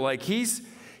devil, like he's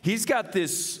got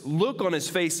this look on his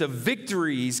face of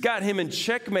victory. He's got him in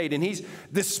checkmate, and he's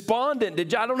despondent.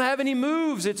 I don't have any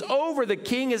moves. It's over. The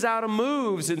king is out of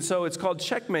moves. And so it's called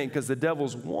Checkmate because the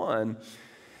devil's won.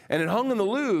 And it hung in the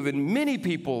Louvre, and many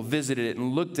people visited it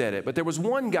and looked at it. But there was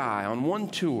one guy on one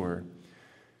tour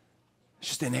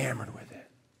just enamored with it.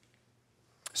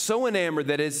 So enamored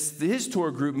that as his tour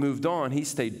group moved on, he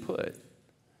stayed put.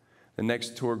 The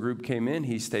next tour group came in,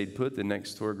 he stayed put. The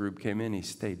next tour group came in, he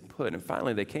stayed put. And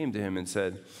finally they came to him and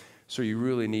said, "Sir, you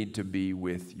really need to be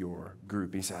with your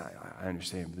group." He said, I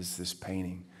understand, but this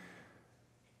painting,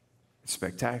 it's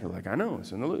spectacular. Like, I know,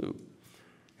 it's in the Louvre.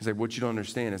 He's like, what you don't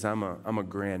understand is I'm a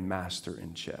grand master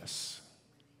in chess.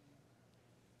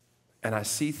 And I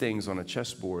see things on a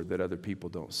chessboard that other people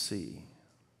don't see.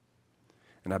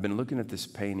 And I've been looking at this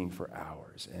painting for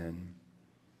hours. And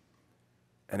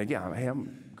again,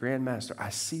 I'm grand master. I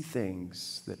see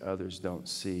things that others don't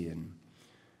see. And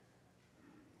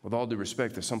with all due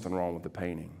respect, there's something wrong with the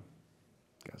painting.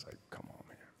 The guy's like, come on,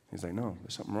 man. He's like, no,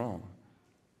 there's something wrong.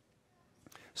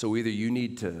 So either you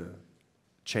need to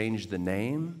change the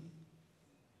name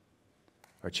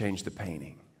or change the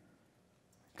painting,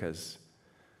 because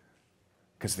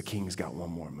the king's got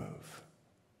one more move.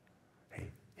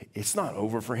 Hey, it's not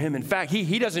over for him. In fact,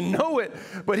 he doesn't know it,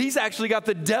 but he's actually got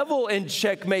the devil in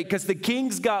checkmate because the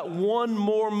king's got one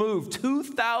more move.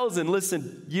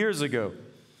 2,000 years ago,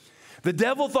 the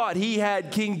devil thought he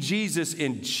had King Jesus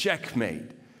in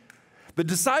checkmate. The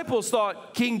disciples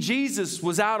thought King Jesus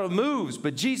was out of moves,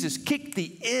 but Jesus kicked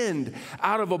the end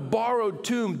out of a borrowed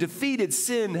tomb, defeated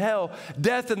sin, hell,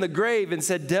 death, and the grave, and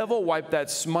said, "Devil, wipe that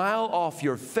smile off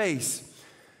your face,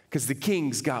 because the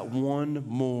king's got one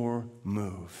more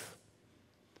move."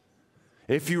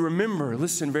 If you remember,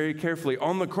 listen very carefully,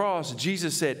 on the cross,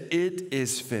 Jesus said, "It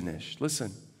is finished."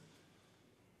 Listen,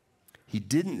 he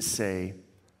didn't say,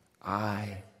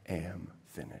 "I am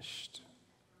finished."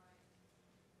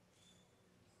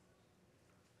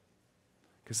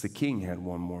 Because the king had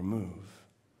one more move.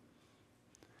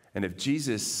 And if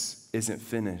Jesus isn't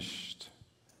finished,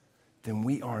 then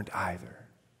we aren't either.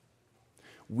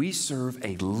 We serve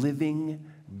a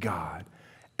living God.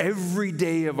 Every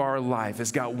day of our life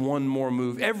has got one more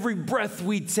move. Every breath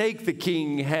we take, the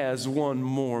king has one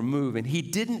more move. And he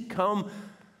didn't come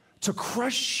to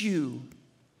crush you.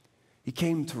 He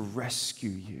came to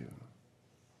rescue you.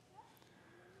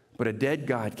 But a dead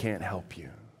God can't help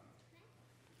you.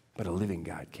 But a living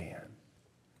God can.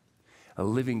 A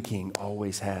living king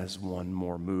always has one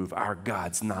more move. Our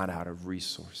God's not out of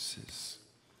resources.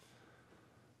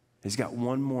 He's got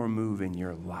one more move in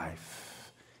your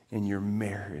life, in your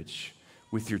marriage,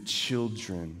 with your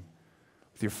children,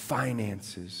 with your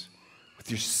finances,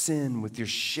 with your sin, with your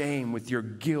shame, with your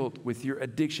guilt, with your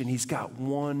addiction. He's got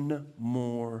one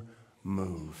more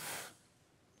move.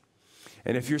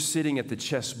 And if you're sitting at the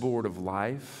chessboard of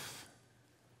life,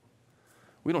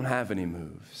 we don't have any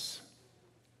moves.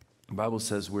 The Bible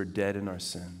says we're dead in our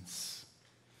sins.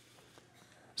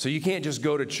 So you can't just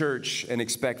go to church and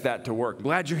expect that to work.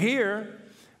 Glad you're here,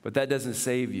 but that doesn't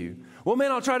save you. Well,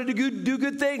 man, I'll try to do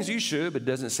good things. You should, but it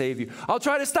doesn't save you. I'll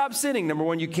try to stop sinning. Number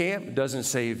one, you can't. It doesn't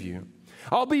save you.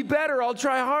 I'll be better. I'll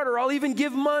try harder. I'll even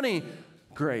give money.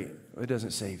 Great. It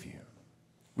doesn't save you.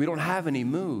 We don't have any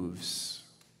moves.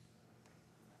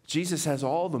 Jesus has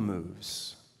all the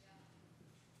moves.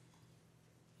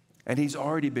 And he's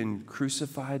already been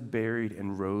crucified, buried,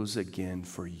 and rose again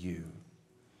for you.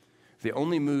 The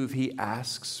only move he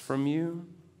asks from you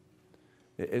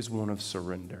is one of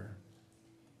surrender.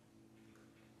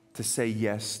 To say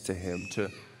yes to him,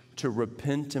 to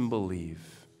repent and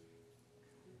believe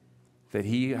that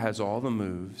he has all the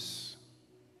moves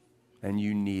and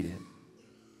you need it.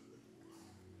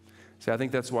 See, I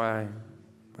think that's why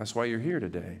you're here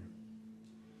today.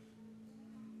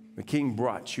 The king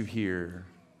brought you here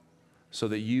so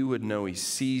that you would know he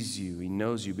sees you, he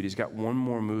knows you, but he's got one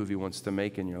more move he wants to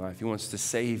make in your life. He wants to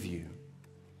save you,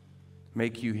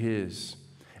 make you his.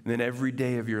 And then every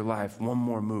day of your life, one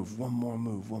more move, one more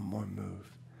move, one more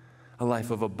move. A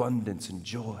life of abundance and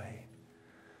joy.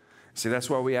 See, that's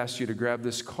why we asked you to grab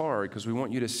this card, because we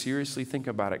want you to seriously think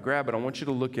about it. Grab it. I want you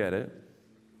to look at it.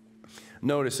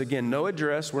 Notice, again, no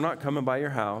address. We're not coming by your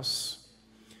house.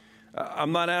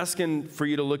 I'm not asking for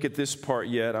you to look at this part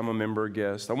yet. I'm a member or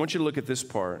guest. I want you to look at this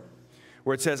part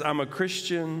where it says, I'm a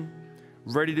Christian,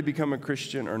 ready to become a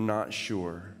Christian, or not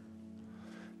sure.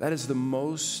 That is the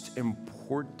most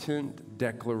important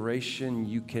declaration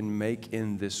you can make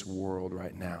in this world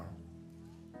right now.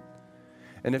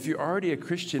 And if you're already a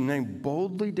Christian, then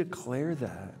boldly declare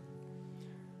that.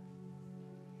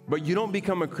 But you don't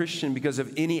become a Christian because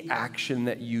of any action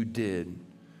that you did.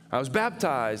 I was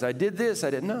baptized, I did this, I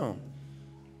didn't know.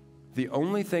 The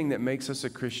only thing that makes us a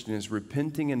Christian is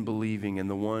repenting and believing in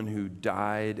the one who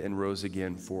died and rose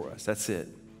again for us. That's it.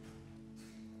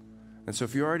 And so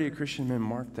if you're already a Christian, then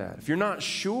mark that. If you're not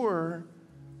sure,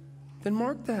 then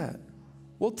mark that.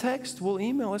 We'll text, we'll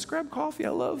email, let's grab coffee.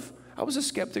 I was a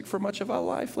skeptic for much of our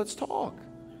life. Let's talk.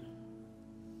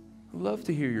 I'd love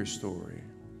to hear your story.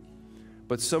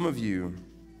 But some of you,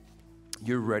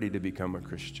 you're ready to become a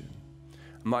Christian.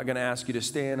 I'm not going to ask you to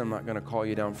stand. I'm not going to call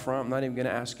you down front. I'm not even going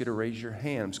to ask you to raise your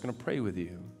hand. I'm just going to pray with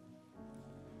you.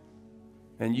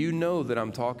 And you know that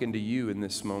I'm talking to you in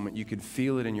this moment. You can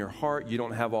feel it in your heart. You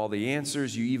don't have all the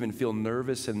answers. You even feel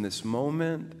nervous in this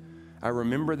moment. I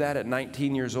remember that at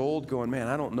 19 years old going, man,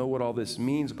 I don't know what all this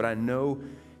means, but I know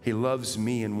he loves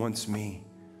me and wants me.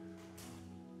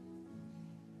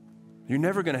 You're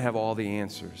never going to have all the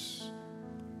answers,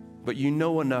 but you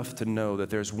know enough to know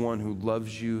that there's one who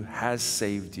loves you, has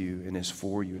saved you, and is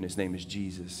for you, and his name is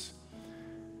Jesus.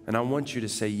 And I want you to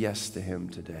say yes to him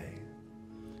today.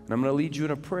 And I'm going to lead you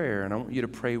in a prayer, and I want you to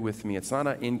pray with me. It's not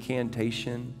an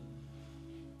incantation.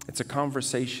 It's a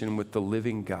conversation with the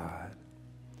living God.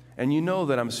 And you know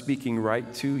that I'm speaking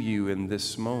right to you in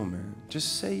this moment.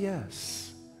 Just say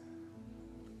yes.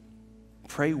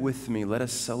 Pray with me. Let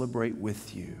us celebrate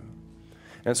with you.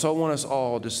 And so I want us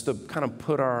all just to kind of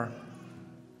put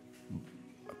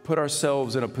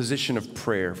ourselves in a position of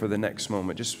prayer for the next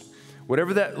moment. Just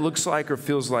whatever that looks like or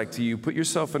feels like to you, put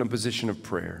yourself in a position of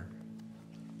prayer.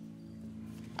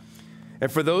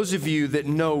 And for those of you that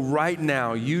know right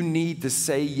now you need to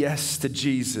say yes to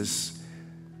Jesus,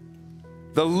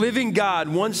 the living God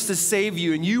wants to save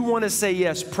you and you want to say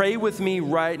yes, pray with me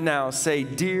right now. Say,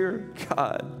 dear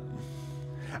God,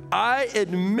 I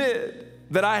admit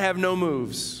that I have no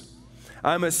moves.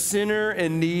 I'm a sinner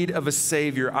in need of a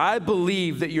Savior. I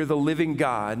believe that you're the living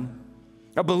God.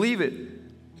 I believe it.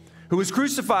 Who was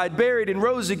crucified, buried, and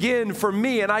rose again for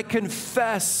me. And I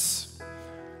confess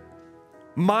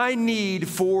my need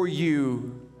for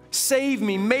you. Save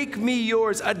me, make me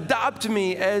yours, adopt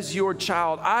me as your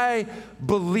child. I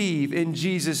believe in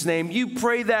Jesus' name. You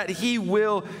pray that, he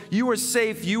will. You are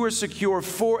safe, you are secure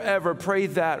forever. Pray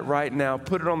that right now.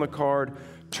 Put it on the card,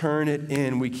 turn it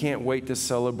in. We can't wait to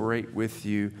celebrate with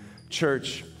you.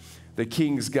 Church, the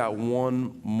King's got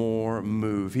one more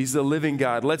move. He's the living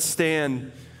God. Let's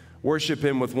stand, worship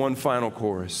him with one final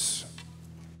chorus.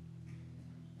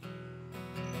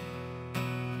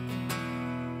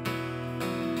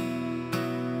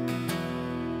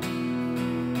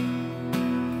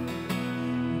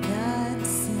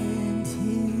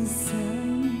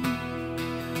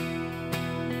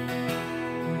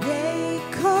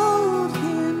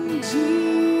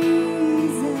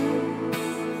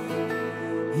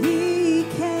 He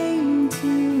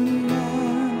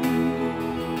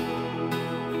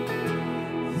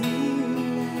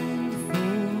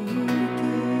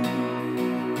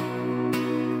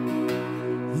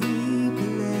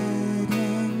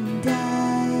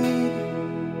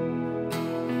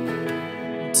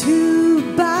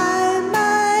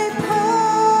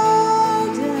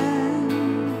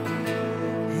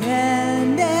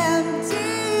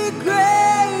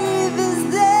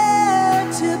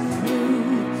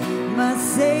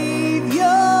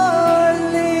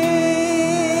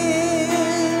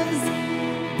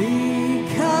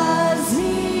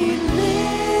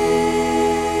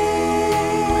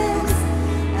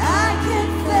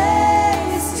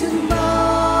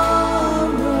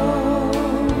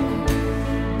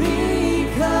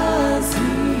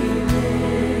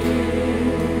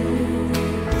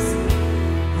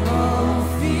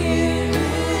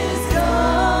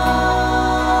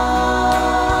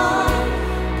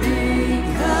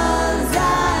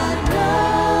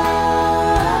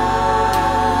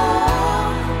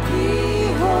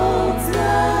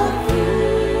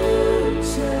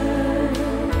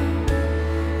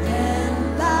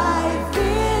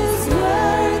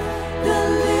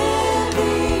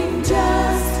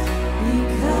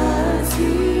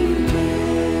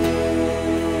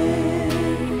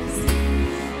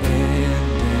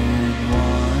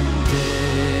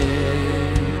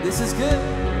good.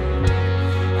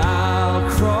 I'll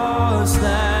cross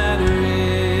that river.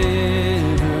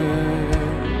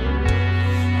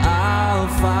 I'll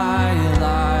fight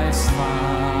life's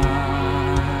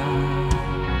fight,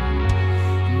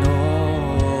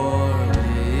 nor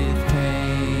with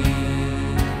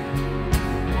pain.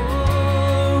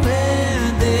 Oh,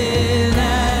 and then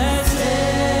as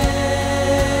death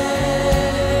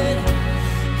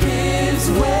gives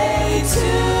way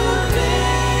to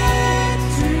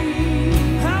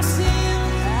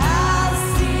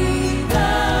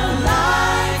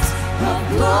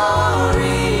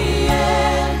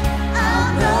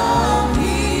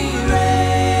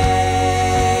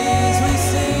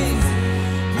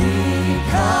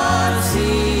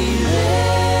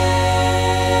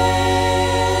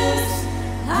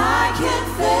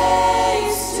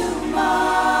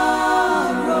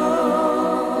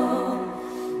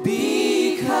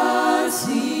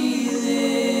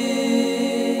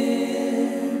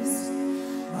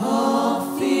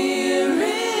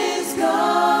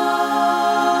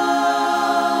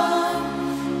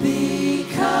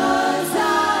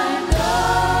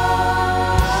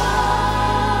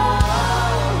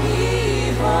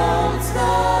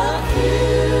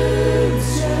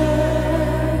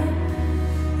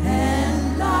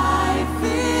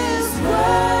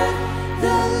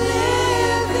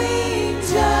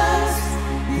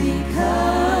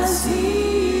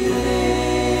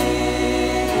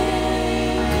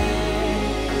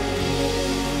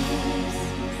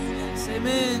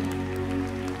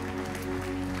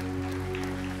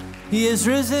He is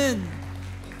risen.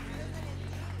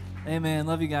 Amen.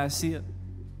 Love you guys. See you.